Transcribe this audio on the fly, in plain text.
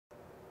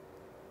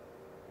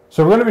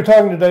So we're going to be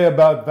talking today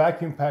about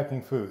vacuum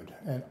packing food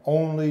and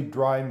only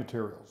dry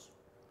materials.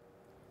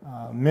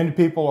 Many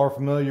people are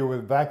familiar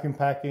with vacuum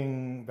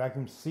packing,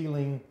 vacuum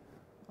sealing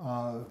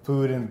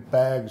food in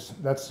bags.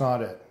 That's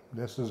not it.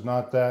 This is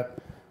not that,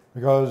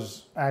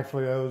 because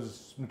actually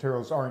those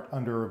materials aren't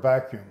under a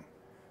vacuum.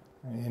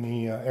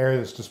 Any air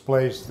that's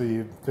displaced,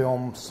 the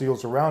film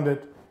seals around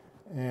it,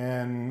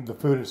 and the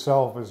food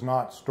itself is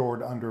not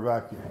stored under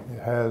vacuum.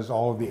 It has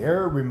all of the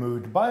air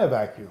removed by a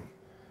vacuum.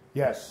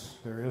 Yes,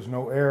 there is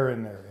no air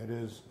in there. It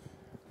is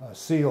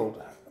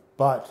sealed,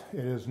 but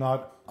it is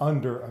not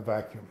under a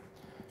vacuum.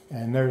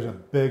 And there's a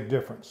big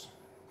difference.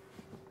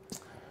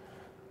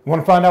 Want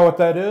to find out what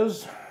that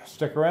is?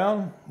 Stick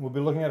around. We'll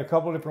be looking at a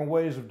couple of different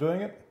ways of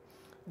doing it,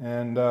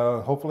 and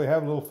hopefully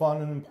have a little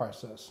fun in the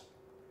process.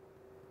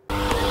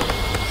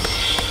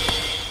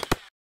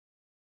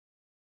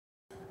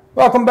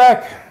 Welcome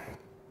back.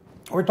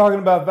 We're talking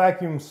about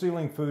vacuum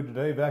sealing food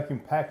today,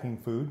 vacuum packing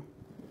food.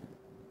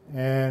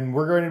 And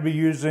we're going to be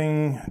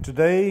using,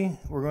 today,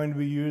 we're going to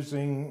be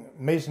using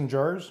mason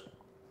jars,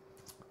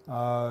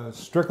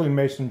 strictly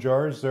mason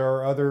jars. There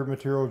are other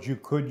materials you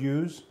could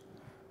use,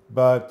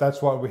 but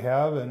that's what we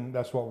have and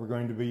that's what we're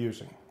going to be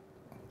using.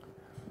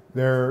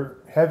 They're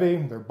heavy,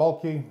 they're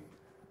bulky,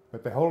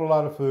 but they hold a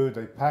lot of food.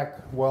 They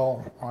pack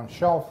well on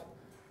shelf.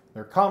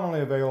 They're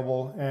commonly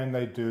available and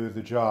they do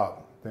the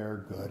job.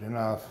 They're good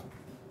enough.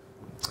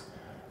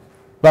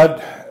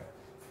 But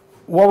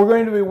what we're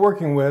going to be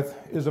working with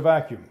is a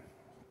vacuum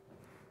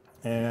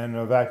and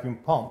a vacuum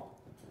pump.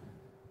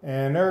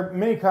 And there are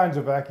many kinds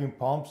of vacuum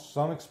pumps,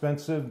 some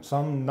expensive,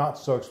 some not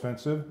so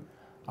expensive.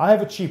 I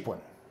have a cheap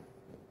one.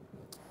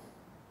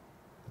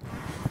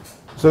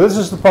 So this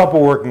is the pump we're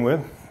working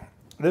with.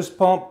 This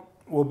pump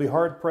will be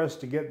hard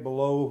pressed to get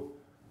below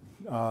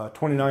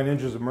 29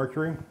 inches of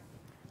mercury.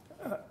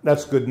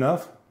 That's good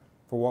enough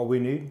for what we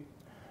need.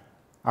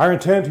 Our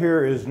intent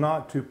here is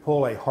not to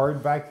pull a hard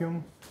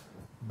vacuum,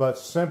 but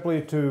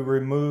simply to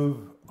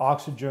remove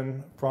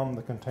oxygen from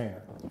the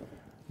container.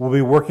 We'll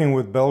be working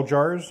with bell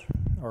jars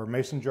or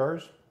mason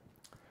jars,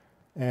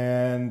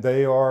 and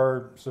they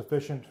are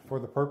sufficient for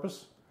the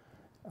purpose.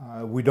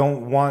 We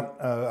don't want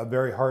a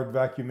very hard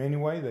vacuum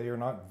anyway. They are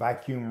not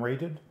vacuum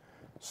rated.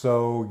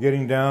 So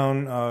getting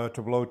down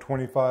to below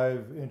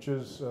 25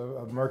 inches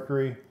of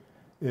mercury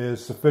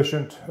is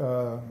sufficient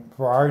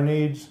for our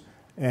needs,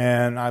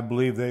 and I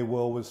believe they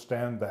will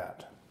withstand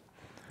that.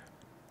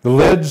 The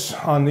lids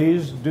on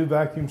these do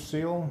vacuum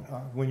seal.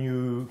 When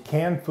you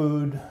can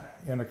food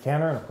in a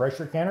canner, in a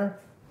pressure canner,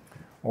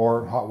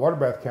 or hot water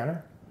bath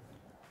canner,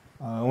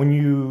 when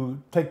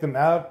you take them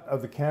out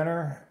of the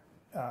canner,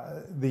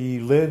 the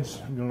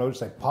lids, you'll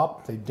notice they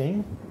pop, they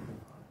ding.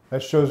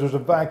 That shows there's a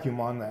vacuum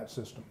on that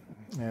system.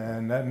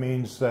 And that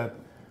means that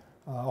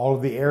all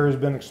of the air has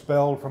been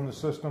expelled from the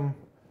system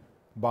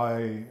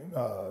by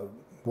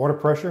water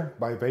pressure,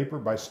 by vapor,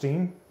 by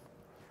steam.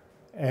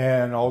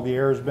 And all the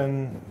air has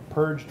been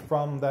purged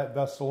from that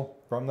vessel,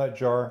 from that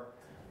jar.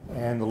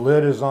 And the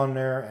lid is on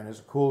there, and as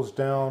it cools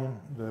down,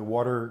 the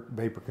water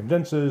vapor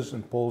condenses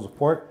and pulls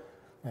apart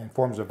and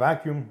forms a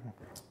vacuum.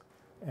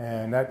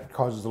 And that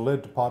causes the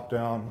lid to pop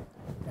down.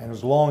 And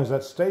as long as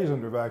that stays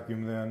under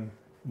vacuum, then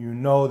you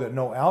know that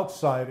no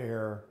outside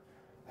air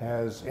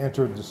has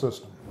entered the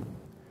system.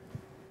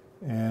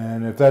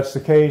 And if that's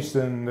the case,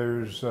 then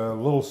there's a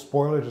little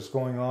spoilage that's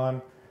going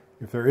on.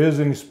 If there is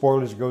any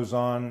spoilage that goes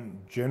on,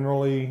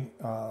 generally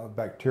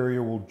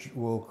bacteria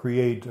will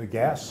create a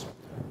gas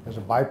as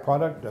a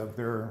byproduct of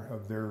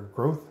their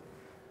growth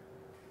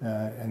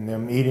and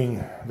them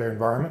eating their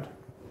environment.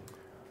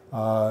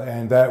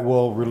 And that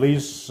will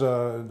release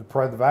the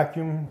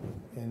vacuum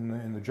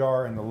in the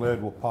jar, and the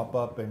lid will pop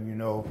up, and you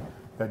know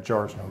that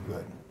jar is no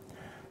good.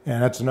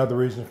 And that's another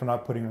reason for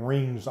not putting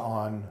rings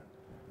on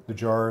the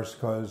jars,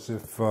 because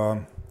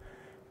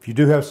if you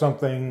do have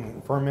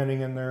something fermenting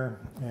in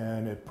there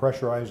and it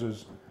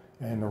pressurizes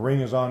and the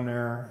ring is on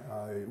there,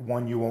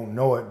 one, you won't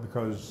know it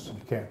because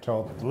you can't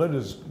tell that the lid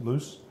is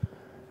loose,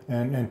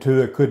 and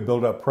two, it could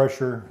build up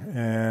pressure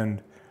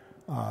and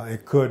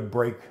it could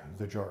break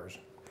the jars.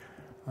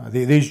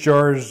 These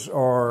jars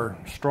are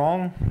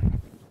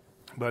strong,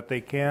 but they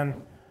can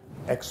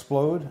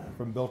explode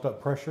from built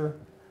up pressure,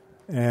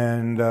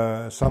 and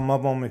some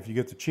of them, if you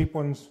get the cheap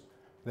ones,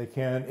 they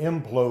can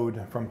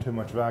implode from too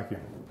much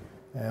vacuum.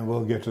 And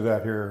we'll get to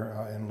that here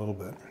in a little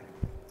bit.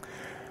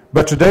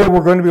 But today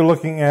we're going to be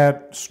looking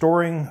at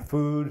storing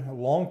food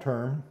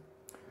long-term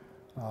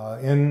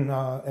in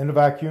a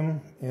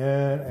vacuum in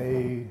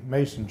a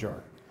mason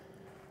jar.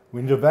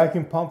 We need a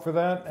vacuum pump for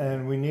that,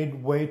 and we need a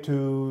way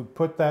to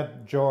put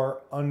that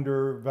jar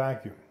under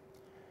vacuum.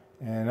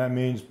 And that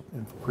means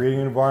creating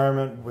an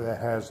environment that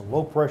has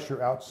low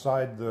pressure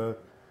outside the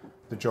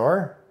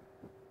jar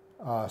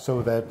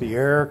so that the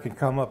air can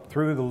come up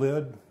through the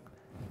lid.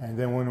 And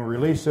then when we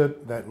release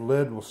it, that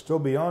lid will still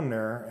be on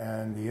there,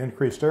 and the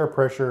increased air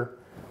pressure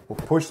will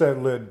push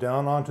that lid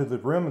down onto the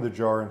rim of the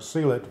jar and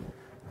seal it,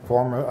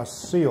 form a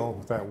seal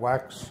with that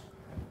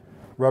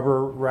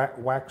rubber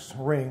wax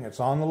ring. It's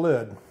on the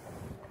lid,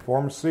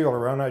 form a seal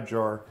around that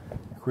jar,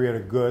 create a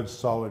good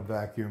solid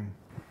vacuum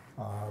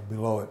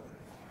below it.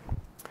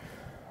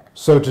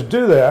 So to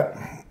do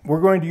that,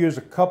 we're going to use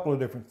a couple of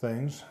different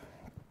things.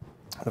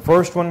 The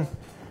first one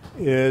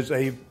is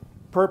a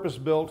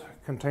purpose-built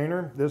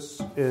container.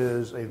 This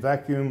is a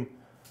vacuum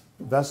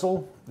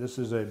vessel. This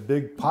is a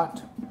big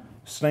pot,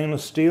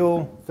 stainless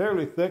steel,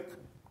 fairly thick.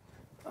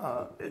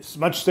 It's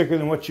much thicker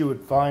than what you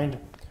would find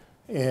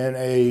in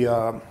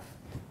a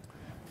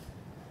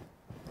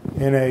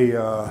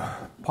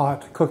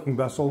pot, cooking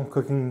vessel,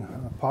 cooking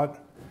pot.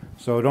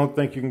 So don't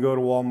think you can go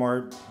to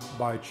Walmart,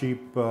 buy a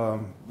cheap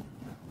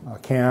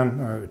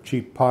can or a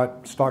cheap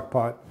pot, stock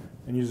pot,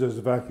 and use it as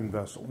a vacuum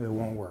vessel. It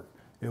won't work.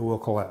 It will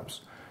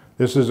collapse.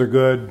 This is a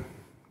good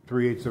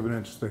 3/8 of an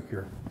inch thick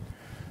here.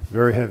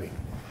 Very heavy.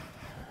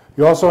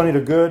 You also need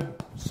a good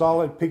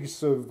solid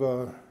piece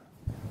of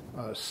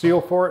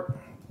seal for it.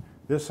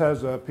 This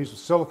has a piece of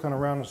silicone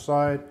around the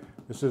side.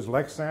 This is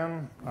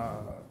Lexan,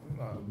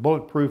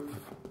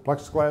 bulletproof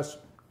plexiglass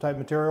type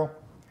material.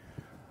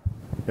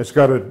 It's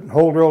got a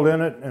hole drilled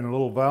in it and a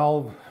little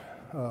valve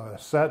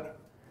set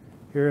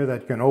here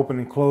that can open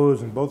and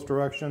close in both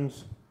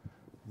directions.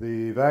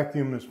 The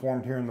vacuum is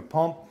formed here in the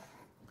pump.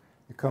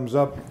 It comes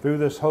up through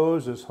this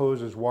hose. This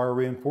hose is wire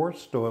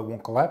reinforced so it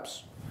won't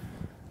collapse.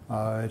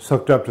 It's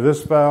hooked up to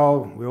this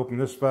valve. We open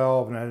this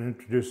valve and that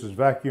introduces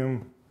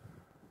vacuum.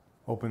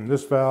 Open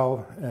this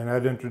valve and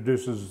that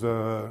introduces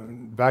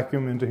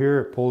vacuum into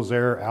here. It pulls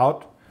air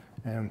out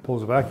and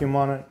pulls a vacuum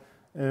on it.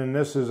 And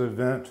this is a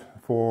vent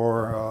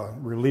for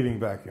relieving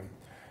vacuum.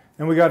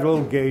 And we got a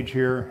little gauge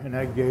here, and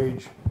that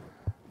gauge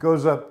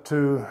goes up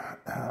to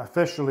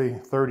officially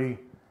 30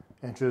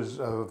 inches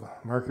of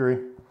mercury,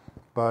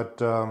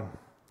 but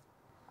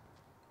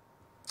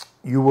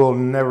you will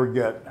never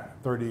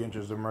get 30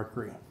 inches of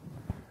mercury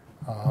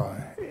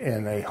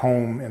in a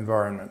home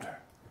environment.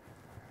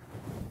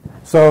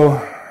 So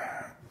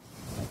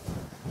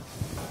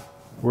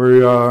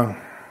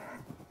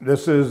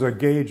this is a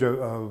gauge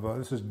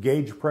this is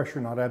gauge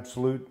pressure, not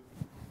absolute.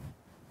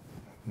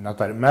 Not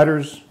that it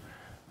matters.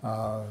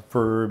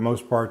 For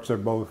most parts, they're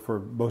both, for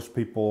most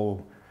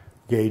people,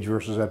 gauge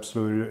versus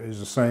absolute is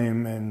the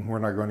same, and we're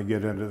not going to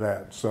get into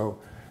that. So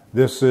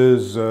this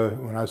is,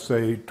 when I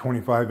say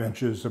 25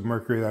 inches of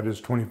mercury, that is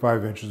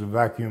 25 inches of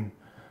vacuum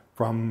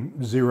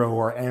from zero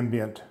or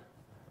ambient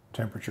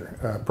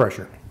temperature,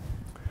 pressure.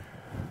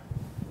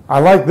 I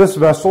like this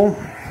vessel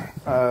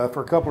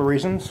for a couple of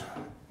reasons.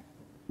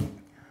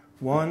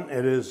 One,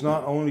 it is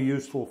not only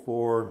useful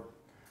for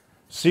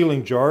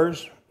sealing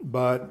jars,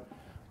 but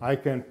I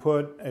can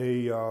put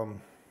a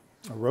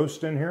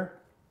roast in here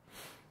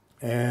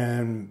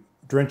and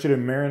drench it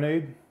in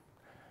marinade,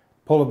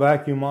 pull a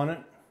vacuum on it,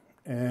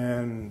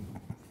 and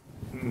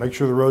make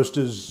sure the roast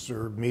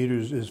or meat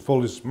is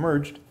fully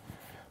submerged.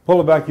 Pull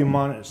a vacuum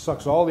on it, it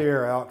sucks all the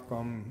air out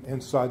from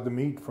inside the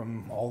meat,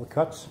 from all the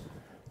cuts.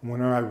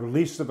 When I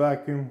release the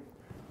vacuum,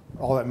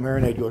 all that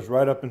marinade goes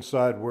right up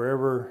inside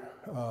wherever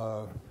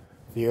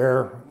the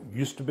air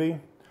used to be.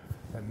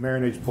 That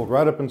marinade's pulled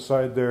right up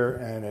inside there,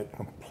 and it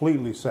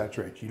completely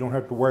saturates. You don't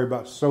have to worry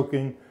about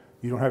soaking.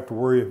 You don't have to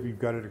worry if you've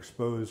got it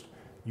exposed.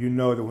 You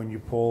know that when you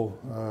pull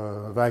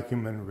a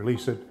vacuum and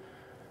release it,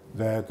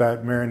 that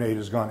marinade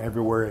has gone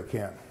everywhere it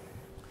can.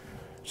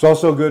 It's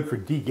also good for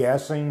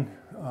degassing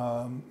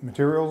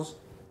materials.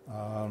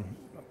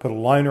 Put a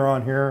liner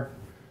on here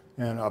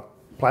and a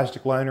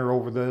plastic liner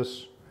over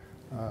this.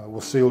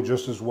 Will seal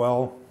just as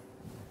well.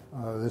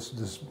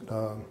 This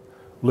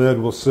lid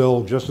will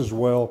seal just as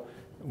well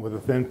with a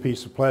thin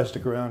piece of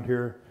plastic around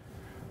here.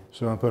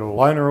 So I put a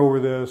liner over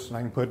this, and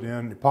I can put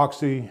in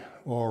epoxy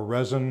or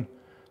resin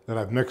that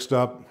I've mixed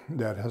up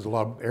that has a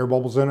lot of air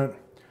bubbles in it,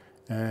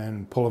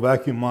 and pull a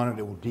vacuum on it.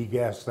 It will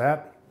degas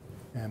that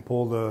and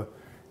pull the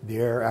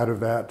air out of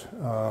that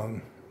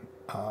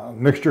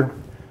mixture.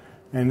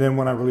 And then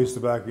when I release the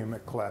vacuum,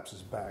 it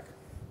collapses back.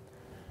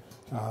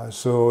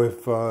 So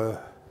if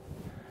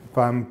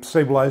I'm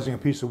stabilizing a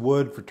piece of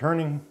wood for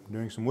turning,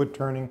 doing some wood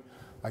turning,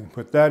 I can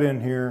put that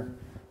in here.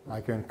 I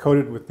can coat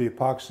it with the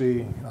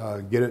epoxy,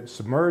 get it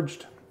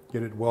submerged,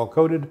 get it well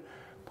coated,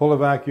 pull a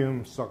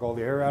vacuum, suck all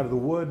the air out of the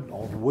wood,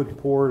 all the wood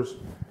pores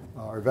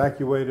are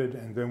evacuated,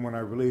 and then when I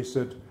release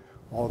it,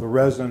 all the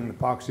resin,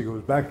 epoxy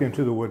goes back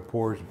into the wood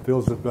pores and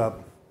fills it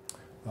up.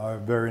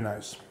 Very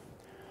nice.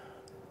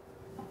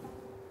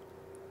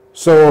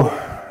 So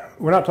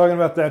we're not talking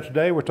about that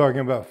today, we're talking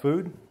about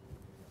food.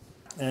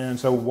 And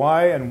so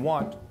why and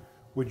what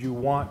would you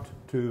want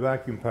to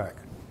vacuum pack?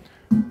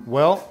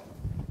 Well,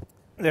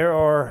 there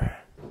are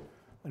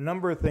a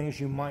number of things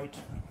you might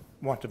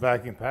want to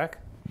vacuum pack.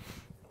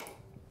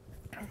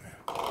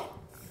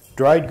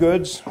 Dried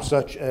goods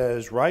such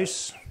as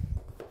rice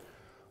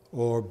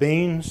or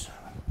beans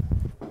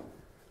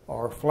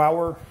or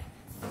flour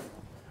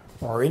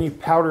or any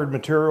powdered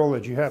material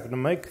that you happen to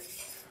make.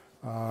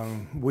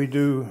 We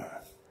do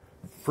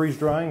freeze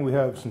drying. We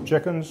have some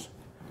chickens,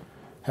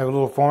 have a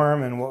little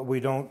farm, and what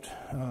we don't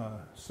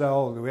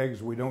sell, the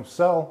eggs we don't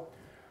sell,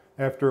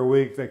 after a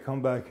week they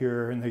come back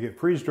here and they get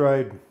freeze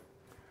dried.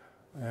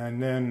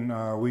 And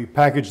then we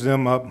package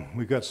them up.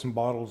 We've got some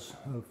bottles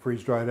of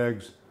freeze-dried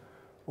eggs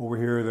over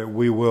here that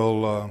we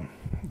will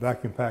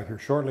vacuum pack here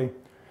shortly.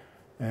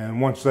 And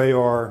once they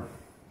are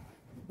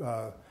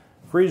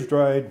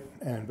freeze-dried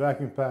and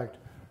vacuum packed,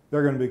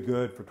 they're going to be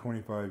good for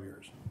 25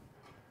 years.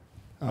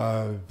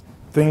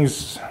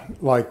 Things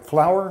like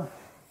flour.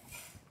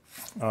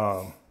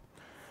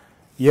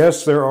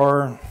 Yes, there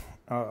are,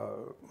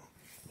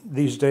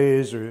 these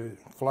days,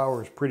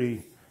 flour is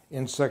pretty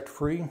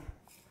insect-free.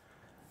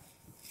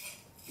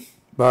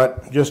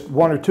 But just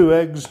 1 or 2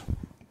 eggs,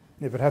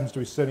 if it happens to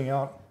be sitting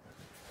out,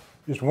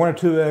 just 1 or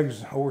 2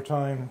 eggs over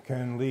time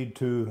can lead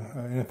to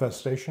an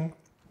infestation.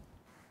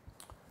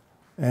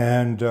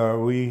 And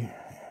we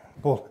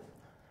pulled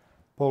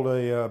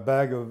a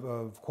bag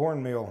of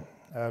cornmeal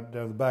out of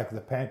the back of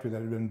the pantry that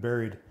had been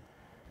buried.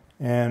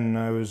 And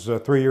I was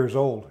 3 years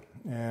old,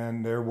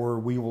 and there were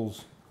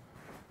weevils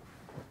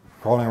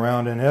crawling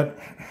around in it.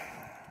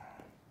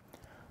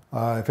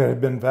 If it had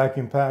been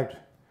vacuum packed,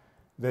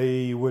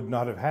 they would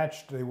not have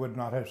hatched, they would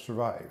not have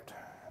survived.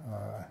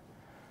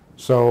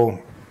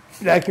 So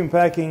vacuum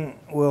packing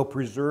will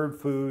preserve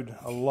food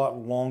a lot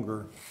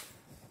longer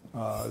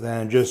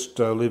than just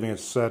leaving it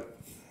set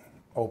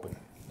open,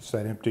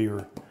 set empty,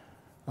 or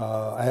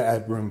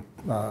at room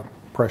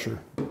pressure.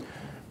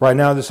 Right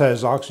now this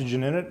has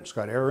oxygen in it, it's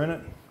got air in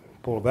it.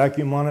 Pull a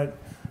vacuum on it,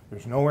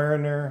 there's no air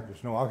in there,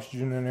 there's no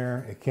oxygen in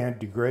there, it can't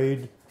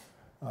degrade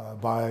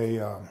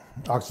by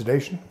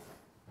oxidation.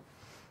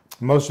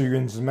 Most of your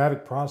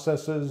enzymatic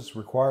processes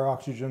require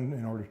oxygen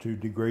in order to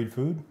degrade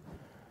food.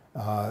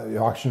 The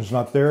oxygen's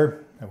not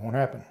there, it won't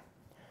happen.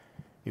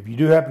 If you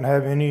do happen to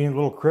have any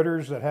little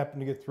critters that happen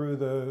to get through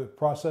the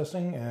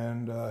processing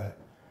and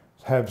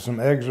have some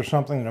eggs or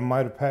something that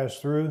might have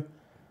passed through,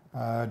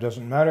 it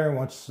doesn't matter.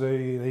 Once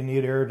they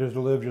need air to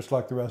live just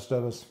like the rest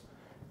of us.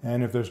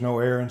 And if there's no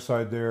air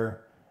inside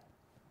there,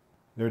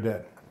 they're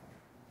dead.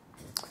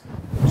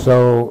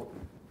 So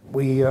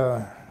we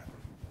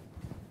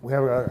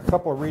have a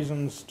couple of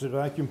reasons to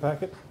vacuum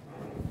pack it.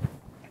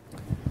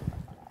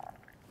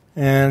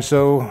 And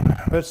so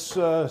let's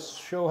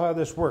show how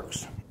this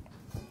works.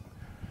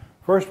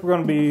 First, we're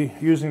going to be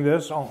using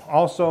this.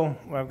 Also,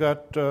 I've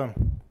got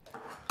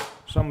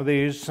some of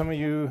these. Some of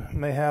you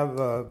may have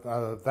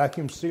a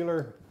vacuum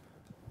sealer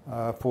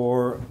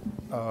for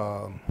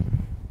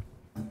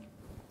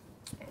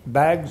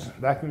bags,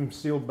 vacuum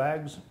sealed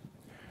bags.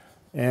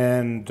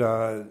 And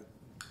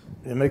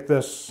they make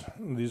these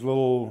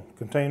little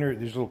containers,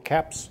 these little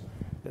caps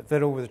that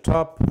fit over the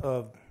top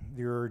of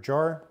your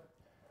jar,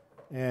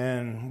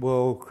 and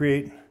will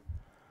create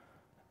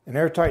an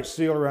airtight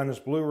seal around this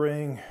blue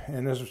ring,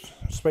 and this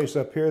space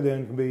up here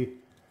then can be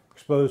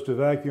exposed to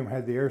vacuum,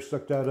 had the air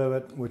sucked out of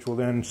it, which will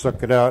then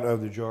suck it out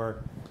of the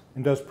jar,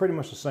 and does pretty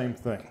much the same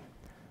thing.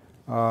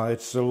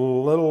 It's a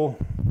little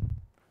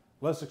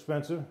less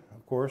expensive,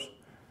 of course,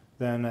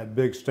 than that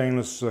big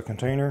stainless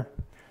container.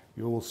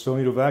 You'll still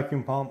need a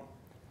vacuum pump.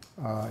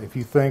 If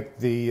you think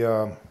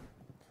the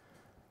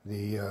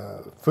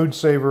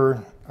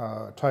FoodSaver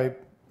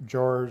type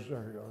jars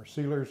or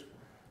sealers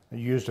are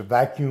used to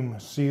vacuum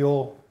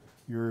seal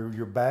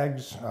your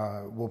bags,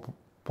 will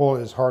pull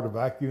as hard a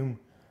vacuum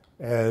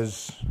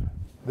as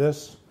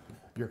this,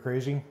 you're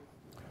crazy.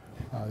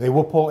 They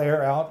will pull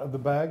air out of the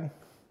bag.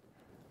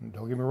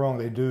 Don't get me wrong,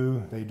 they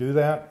do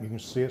that. You can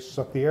see it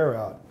suck the air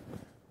out,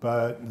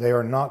 but they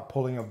are not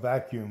pulling a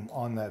vacuum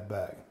on that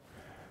bag.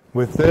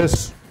 With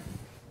this,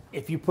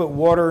 if you put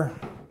water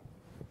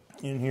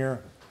in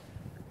here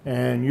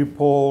and you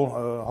pull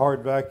a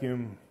hard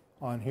vacuum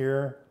on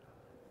here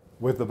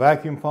with the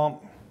vacuum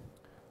pump,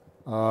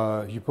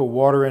 you put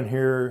water in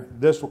here,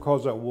 this will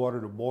cause that water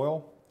to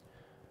boil.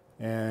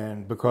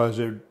 And because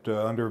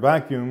under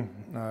vacuum,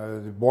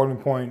 the boiling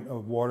point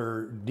of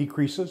water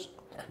decreases,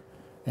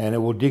 and it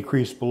will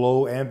decrease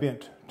below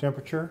ambient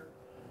temperature.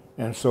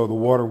 And so the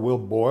water will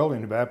boil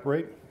and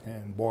evaporate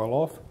and boil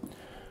off.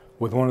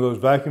 With one of those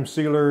vacuum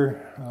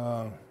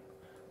sealer,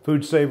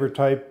 FoodSaver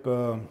type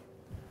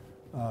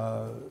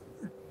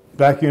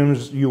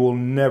vacuums, you will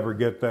never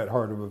get that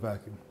hard of a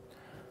vacuum.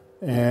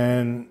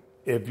 And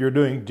if you're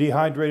doing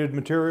dehydrated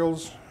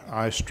materials,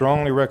 I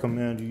strongly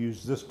recommend you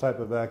use this type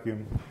of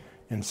vacuum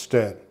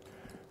instead.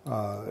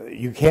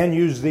 You can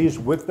use these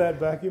with that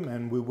vacuum,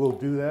 and we will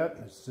do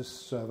that.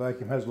 This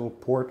vacuum has a little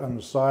port on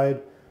the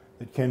side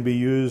that can be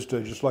used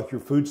just like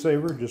your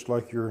FoodSaver, just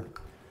like your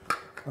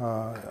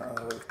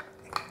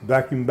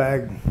vacuum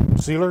bag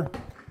sealer.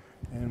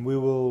 And we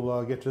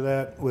will get to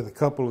that with a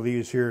couple of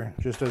these here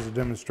just as a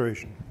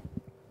demonstration.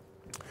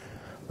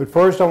 But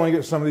first I want to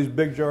get some of these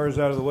big jars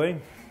out of the way.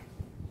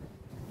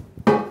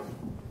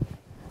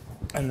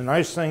 And the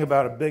nice thing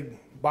about a big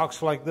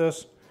box like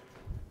this,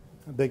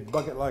 a big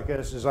bucket like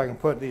this, is I can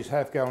put these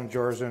half-gallon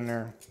jars in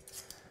there.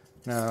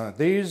 Now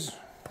these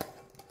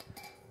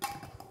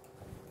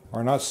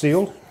are not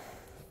sealed.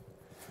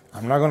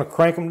 I'm not going to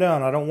crank them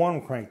down. I don't want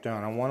them cranked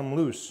down. I want them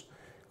loose.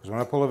 Because when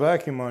I pull a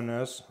vacuum on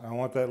this, I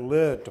want that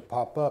lid to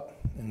pop up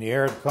and the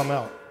air to come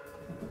out.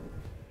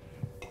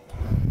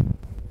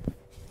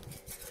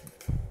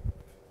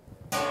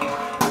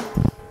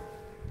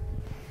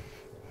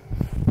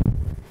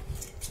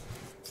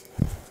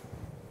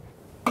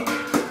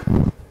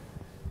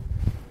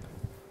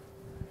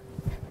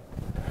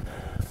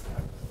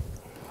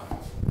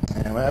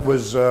 That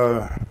was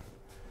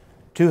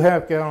 2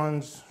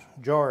 half-gallons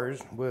jars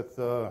with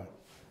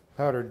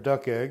powdered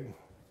duck egg.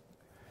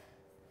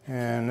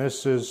 And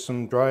this is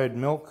some dried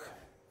milk,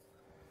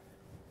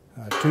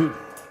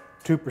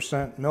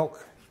 2%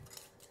 milk,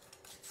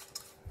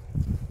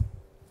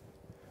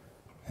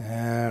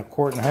 and a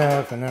quart and a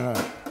half, and then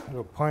a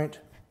little pint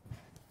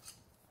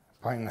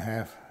and a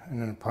half, and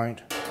then a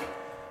pint.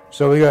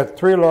 So we got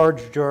 3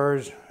 large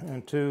jars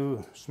and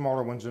 2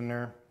 smaller ones in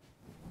there.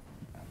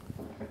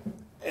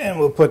 And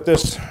we'll put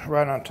this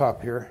right on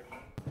top here.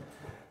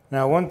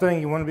 Now, one thing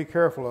you want to be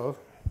careful of,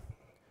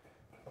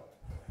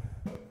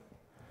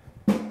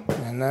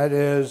 and that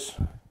is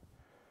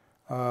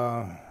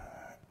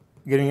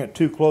getting it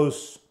too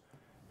close,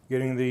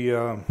 getting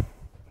the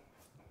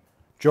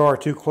jar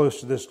too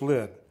close to this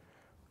lid.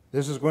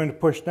 This is going to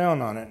push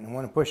down on it, and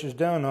when it pushes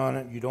down on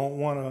it, you don't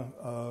want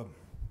a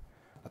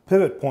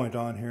pivot point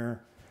on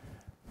here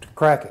to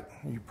crack it.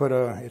 You put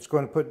it's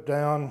going to put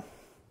down.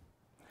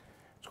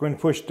 It's going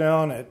to push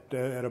down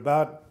at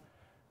about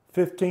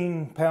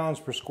 15 pounds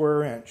per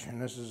square inch,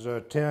 and this is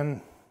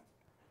 10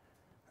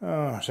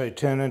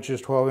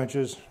 inches, 12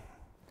 inches.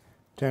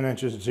 10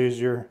 inches, it's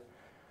easier.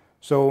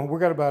 So we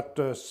got about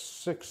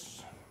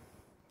 6.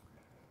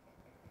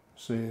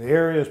 See, the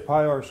area is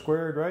pi r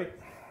squared, right?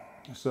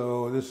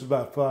 So this is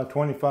about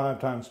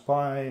 25 times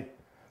pi,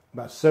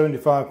 about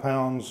 75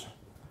 pounds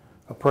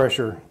of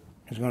pressure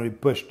is going to be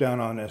pushed down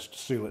on this to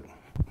seal it.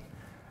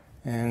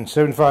 And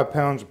 75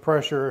 pounds of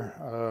pressure,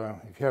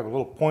 if you have a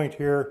little point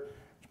here,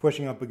 it's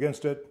pushing up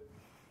against it.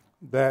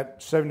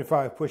 That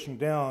 75 pushing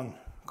down,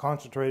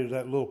 concentrated at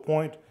that little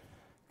point,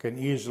 can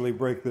easily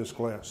break this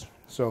glass.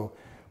 So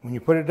when you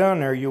put it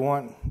down there, you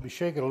want to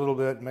shake it a little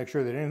bit, make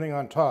sure that anything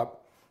on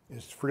top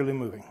is freely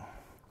moving.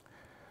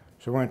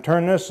 So we're going to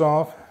turn this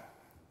off,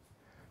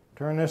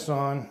 turn this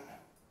on,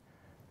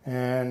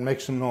 and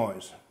make some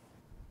noise.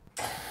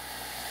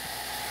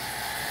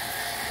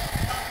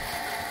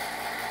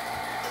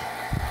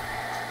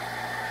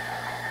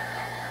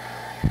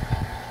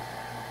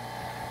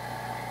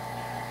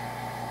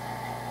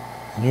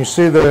 And you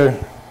see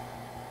the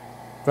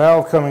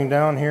valve coming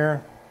down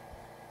here.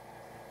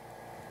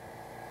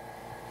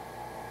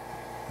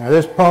 Now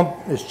this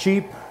pump is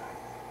cheap,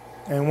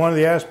 and one of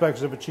the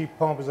aspects of a cheap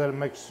pump is that it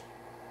makes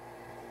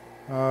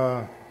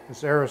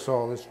this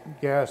aerosol, this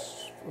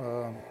gas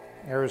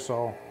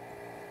aerosol.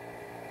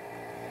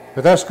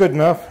 But that's good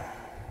enough.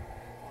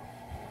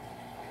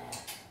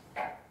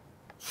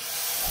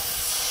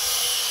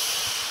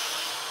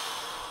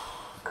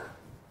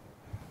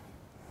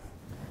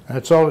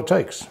 That's all it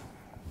takes.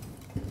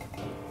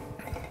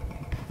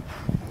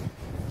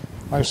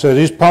 Like I said,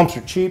 these pumps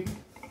are cheap,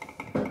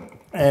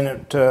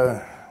 and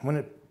when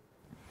it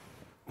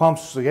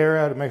pumps the air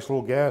out, it makes a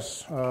little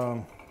gas,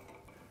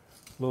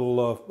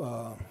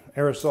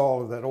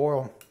 aerosol of that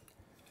oil.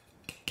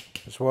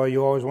 That's why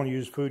you always want to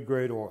use food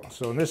grade oil.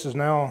 So this is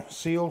now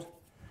sealed.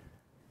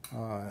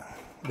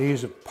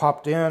 These have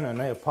popped in, and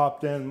they have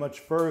popped in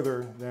much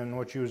further than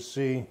what you would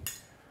see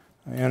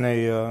in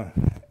a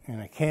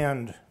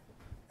canned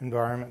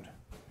environment.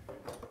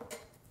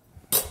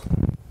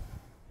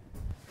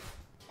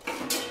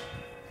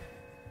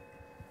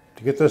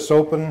 To get this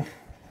open,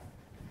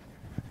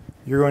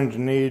 you're going to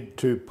need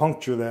to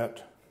puncture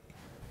that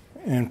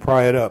and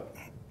pry it up.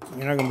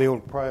 You're not going to be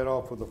able to pry it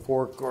off with a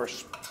fork or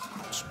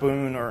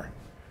spoon or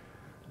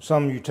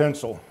some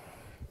utensil.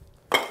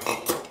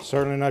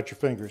 Certainly not your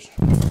fingers.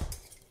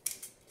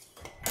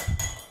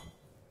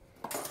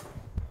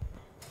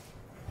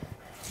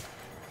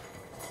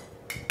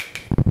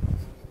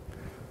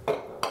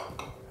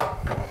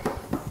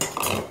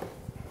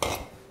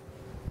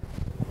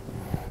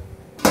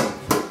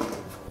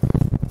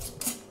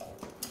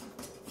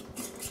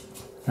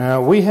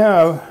 Now we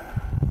have,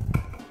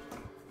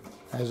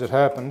 as it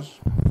happens,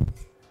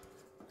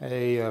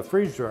 a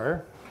freeze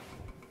dryer,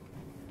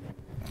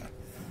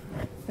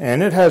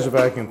 and it has a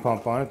vacuum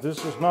pump on it.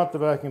 This is not the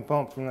vacuum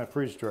pump from that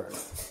freeze dryer.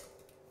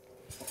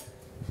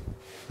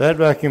 That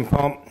vacuum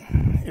pump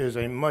is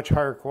a much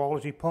higher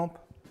quality pump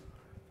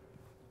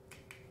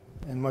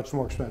and much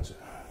more expensive,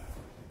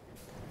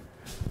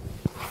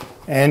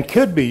 and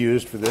could be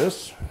used for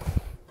this,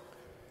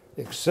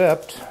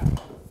 except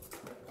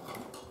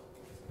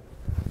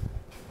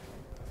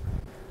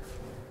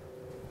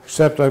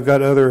I've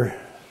got other,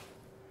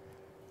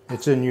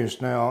 it's in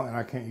use now and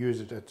I can't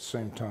use it at the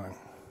same time.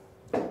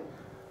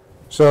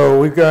 So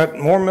we've got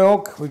more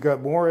milk, we've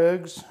got more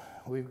eggs,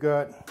 we've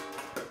got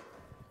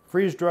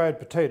freeze-dried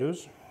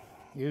potatoes.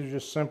 These are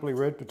just simply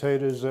red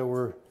potatoes that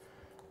were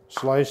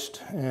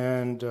sliced,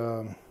 and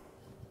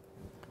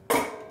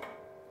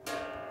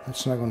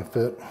that's not going to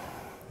fit.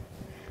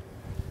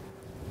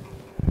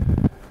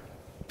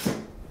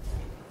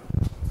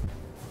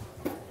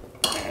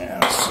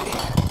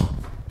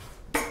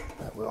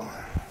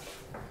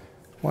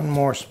 One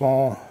more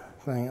small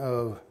thing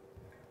of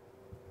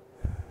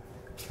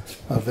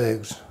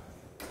eggs.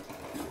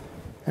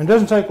 And it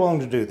doesn't take long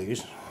to do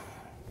these.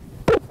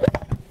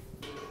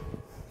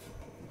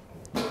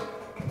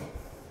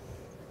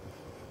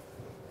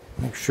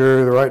 Make sure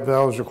sure the right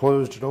valves are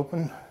closed and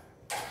open.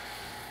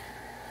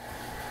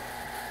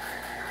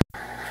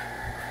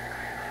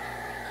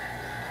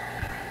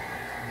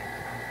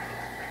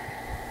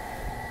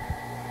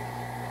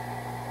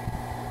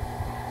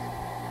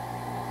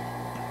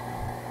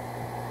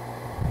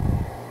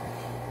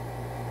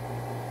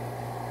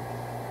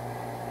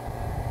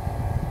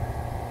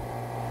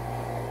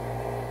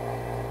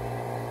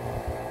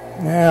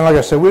 And like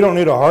I said, we don't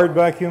need a hard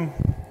vacuum.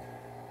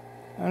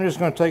 I'm just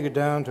going to take it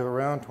down to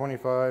around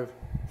 25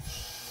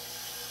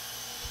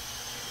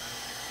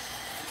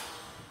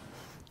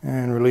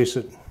 and release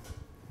it.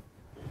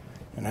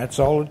 And that's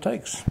all it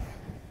takes.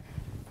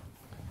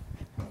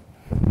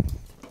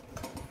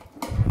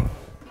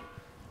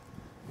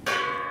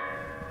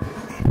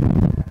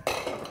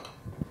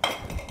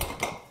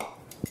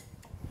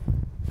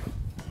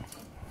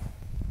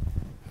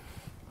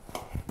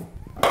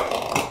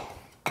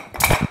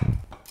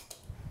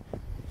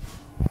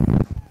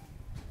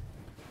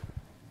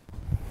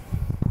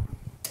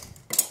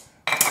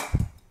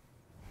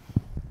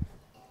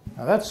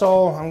 Now that's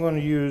all I'm going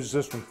to use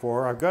this one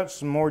for. I've got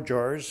some more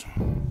jars.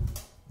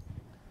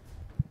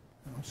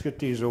 Let's get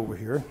these over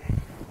here.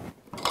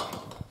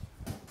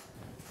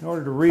 In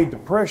order to read the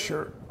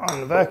pressure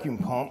on the vacuum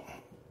pump,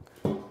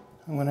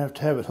 I'm going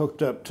to have it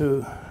hooked up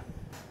to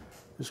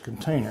this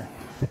container.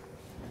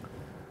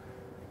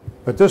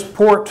 But this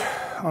port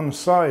on the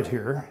side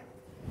here,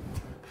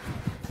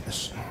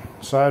 this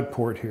side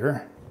port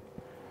here,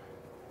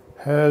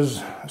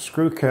 has a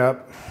screw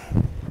cap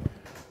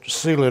to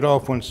seal it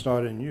off when it's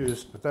not in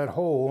use, but that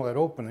hole, that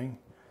opening,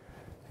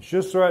 is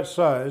just the right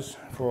size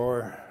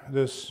for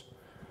this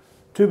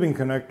tubing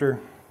connector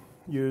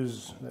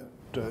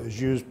that is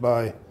used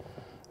by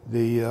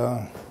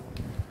the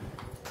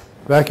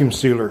vacuum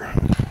sealer.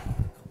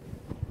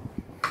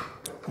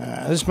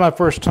 This is my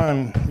first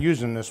time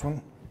using this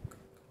one.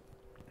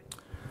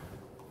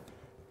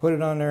 Put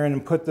it on there and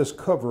then put this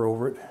cover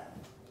over it,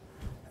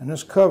 and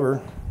this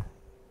cover,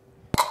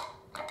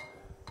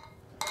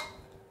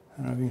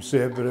 I don't know if you can see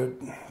it, but it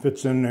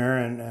fits in there,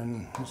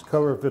 and this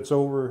cover fits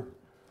over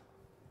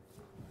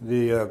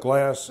the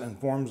glass and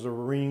forms a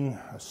ring,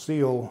 a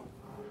seal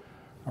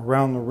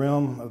around the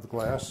rim of the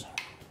glass.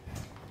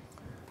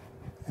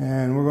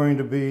 And we're going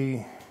to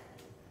be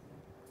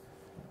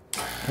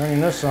turning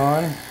this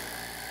on,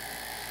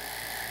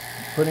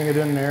 putting it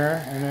in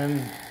there, and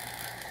then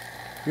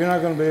you're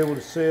not going to be able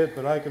to see it,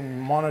 but I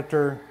can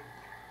monitor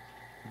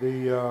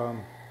the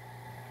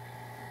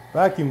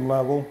vacuum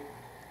level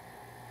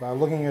by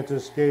looking at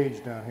this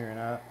gauge down here.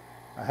 Now,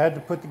 I had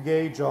to put the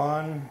gauge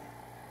on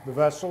the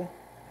vessel,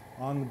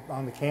 on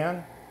the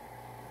can,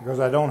 because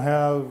I don't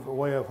have a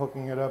way of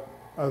hooking it up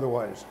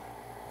otherwise.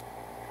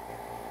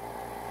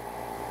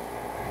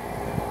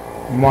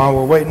 And while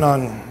we're waiting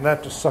on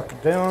that to suck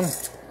it down,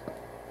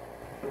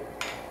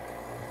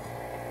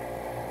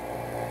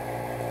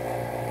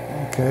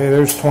 okay,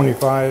 there's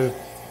 25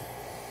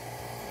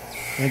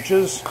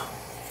 inches.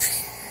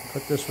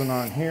 Put this one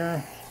on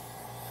here.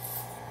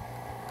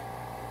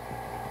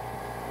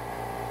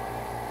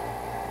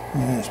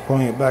 And it's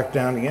pulling it back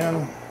down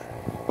again.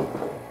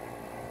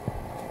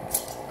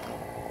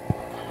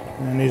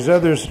 And these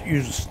others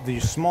use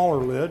the smaller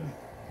lid,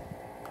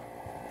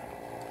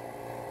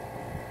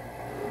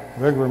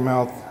 regular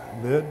mouth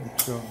lid.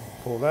 So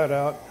pull that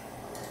out,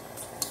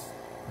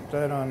 put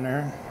that on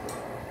there.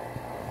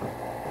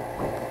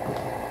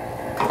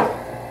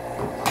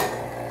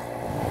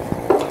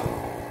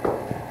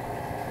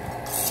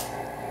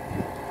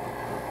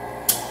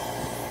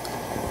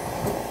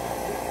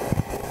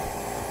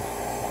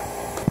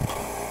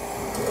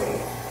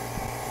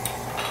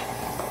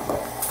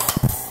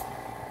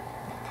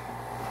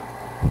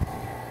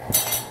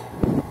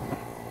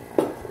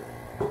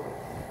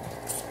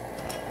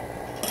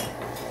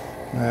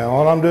 Now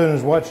all I'm doing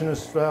is watching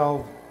this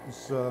valve,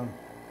 this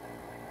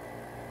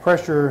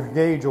pressure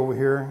gauge over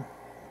here,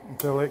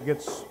 until it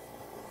gets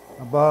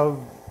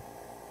above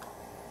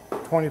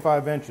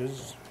 25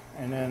 inches,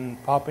 and then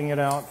popping it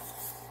out,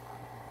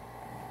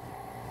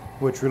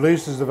 which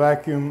releases the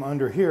vacuum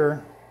under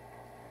here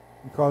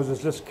and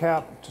causes this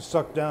cap to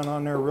suck down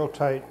on there real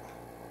tight.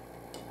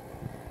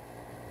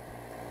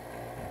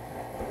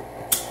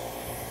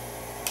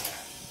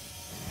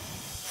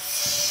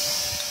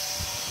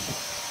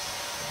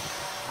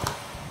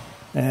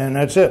 And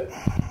that's it.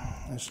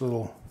 This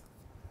little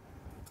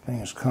thing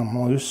has come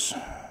loose.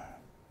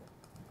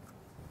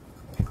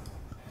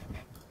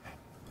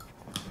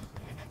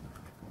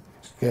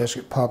 This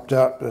gasket popped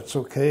out, but that's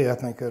okay. I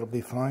think that'll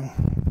be fine.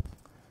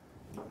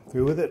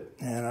 Through with it,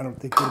 and I don't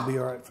think it'll be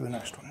all right for the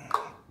next one.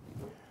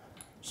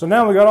 So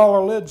now we got all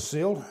our lids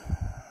sealed.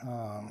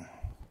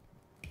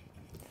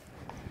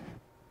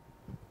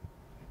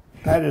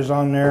 That is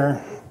on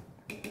there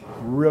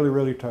really,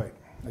 really tight.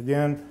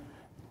 Again,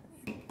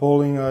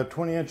 pulling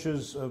 20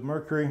 inches of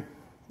mercury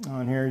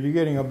on here, you're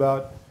getting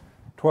about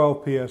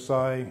 12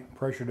 psi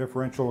pressure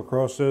differential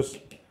across this,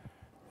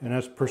 and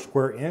that's per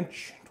square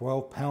inch,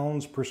 12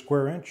 pounds per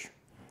square inch.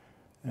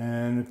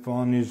 And if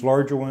on these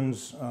larger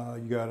ones,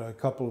 you got a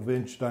couple of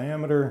inch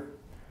diameter,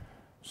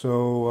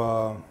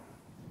 so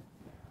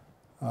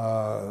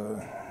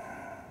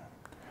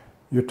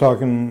you're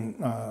talking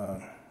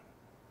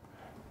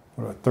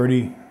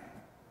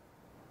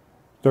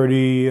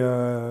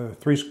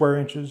 33 square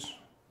inches.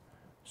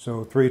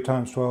 So 3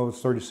 times 12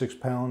 is 36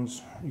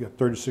 pounds. You got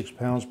 36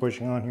 pounds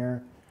pushing on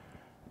here.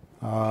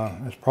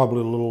 That's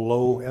probably a little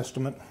low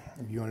estimate.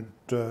 If you want,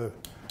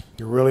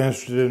 you're really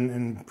interested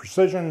in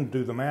precision,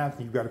 do the math.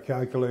 You've got a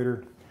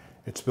calculator.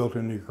 It's built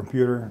into your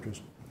computer.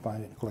 Just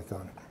find it and click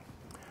on it.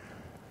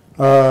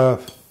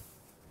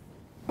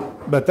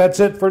 But that's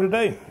it for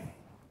today.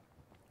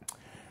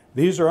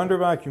 These are under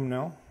vacuum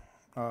now.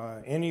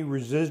 Any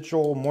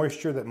residual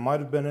moisture that might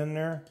have been in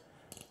there,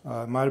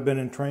 might have been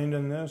entrained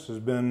in this,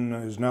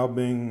 is now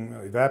being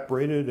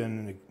evaporated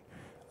and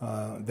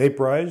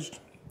vaporized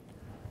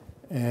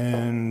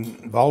and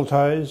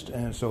volatilized,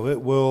 and so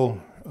it will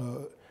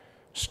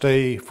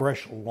stay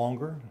fresh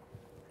longer.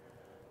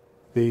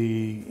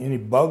 Any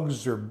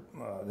bugs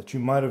that you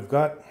might have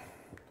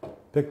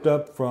picked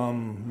up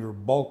from your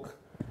bulk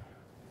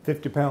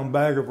 50-pound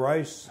bag of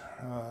rice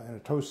in a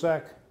tow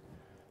sack,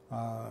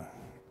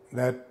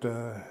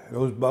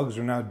 those bugs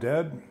are now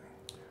dead,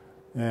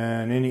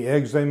 and any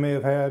eggs they may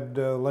have had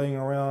laying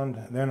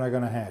around, they're not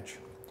going to hatch.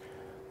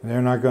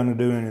 They're not going to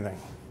do anything.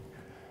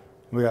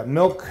 We got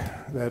milk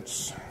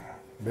that's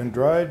been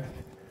dried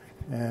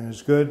and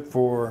is good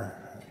for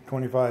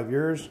 25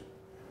 years.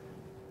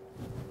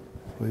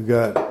 We've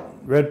got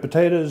red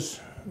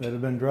potatoes that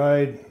have been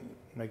dried.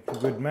 Make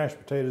good mashed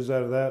potatoes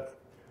out of that,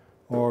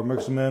 or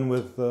mix them in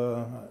with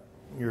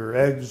your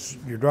eggs,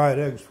 your dried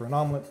eggs for an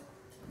omelet.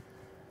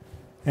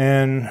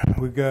 And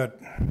we've got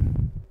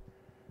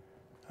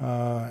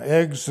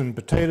eggs and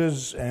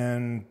potatoes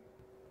and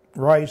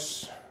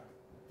rice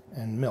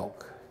and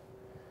milk.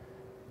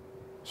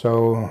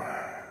 So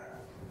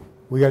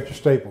we got your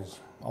staples,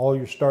 all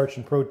your starch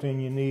and protein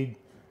you need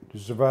to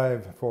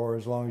survive for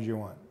as long as you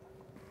want.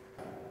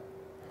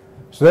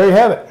 So there you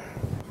have it.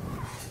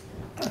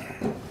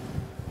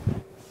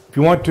 If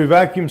you want to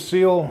vacuum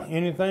seal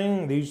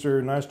anything, these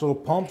are nice little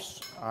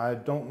pumps. I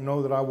don't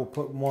know that I will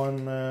put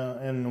one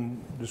in the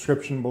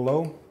description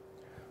below.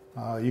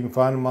 You can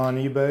find them on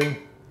eBay. You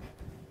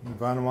can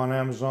find them on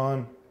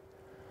Amazon.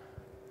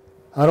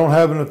 I don't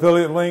have an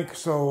affiliate link,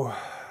 so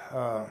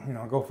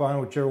go find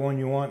whichever one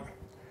you want.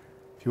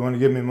 If you want to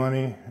give me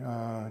money,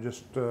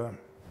 just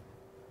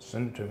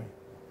send it to me.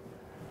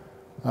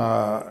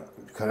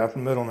 Cut out the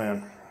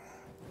middleman.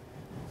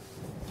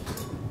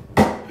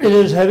 It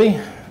is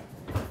heavy,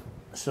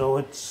 so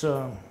it's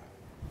a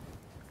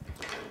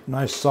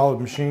nice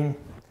solid machine.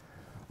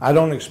 I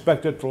don't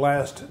expect it to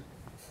last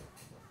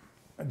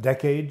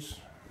decades.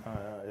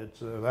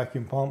 It's a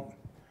vacuum pump.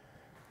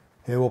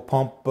 It will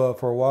pump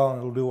for a while and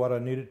it'll do what I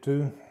need it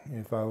to.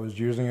 If I was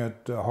using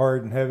it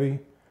hard and heavy,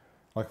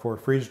 like for a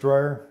freeze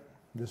dryer,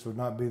 this would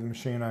not be the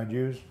machine I'd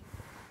use.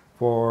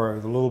 For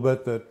the little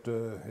bit that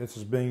this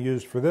is being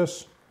used for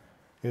this,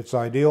 it's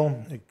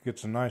ideal. It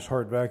gets a nice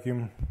hard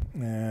vacuum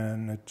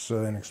and it's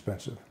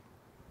inexpensive.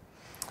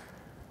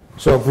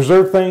 So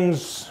preserve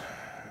things,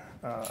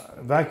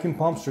 vacuum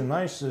pumps are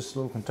nice. This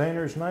little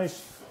container is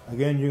nice.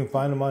 Again, you can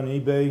find them on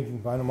eBay, you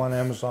can find them on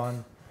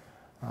Amazon.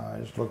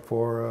 Just look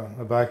for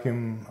a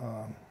vacuum.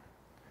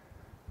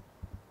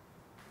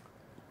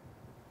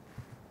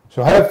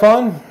 So have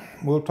fun.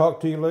 We'll talk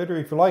to you later.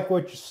 If you like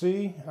what you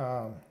see,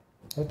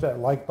 hit that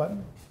like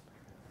button.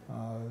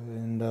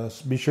 And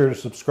be sure to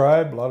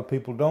subscribe. A lot of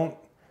people don't.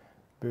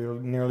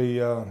 Nearly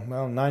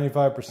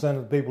 95%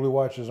 of the people who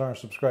watch this aren't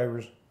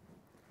subscribers.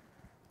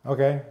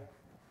 Okay.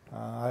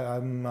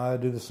 I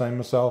do the same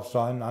myself,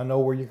 so I know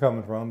where you're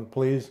coming from. But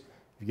please,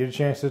 if you get a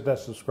chance, hit that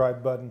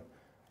subscribe button.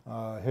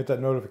 Hit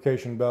that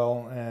notification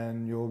bell,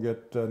 and you'll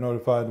get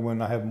notified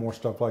when I have more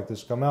stuff like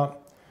this come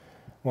out.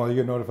 Well, you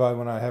get notified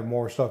when I have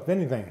more stuff,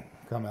 anything,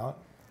 come out.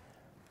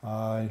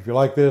 If you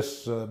like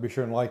this, be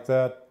sure and like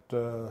that.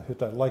 Hit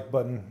that like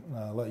button.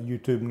 Let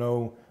YouTube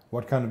know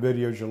what kind of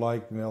videos you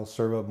like, and they'll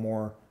serve up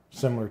more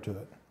similar to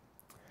it.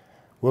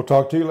 We'll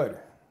talk to you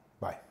later.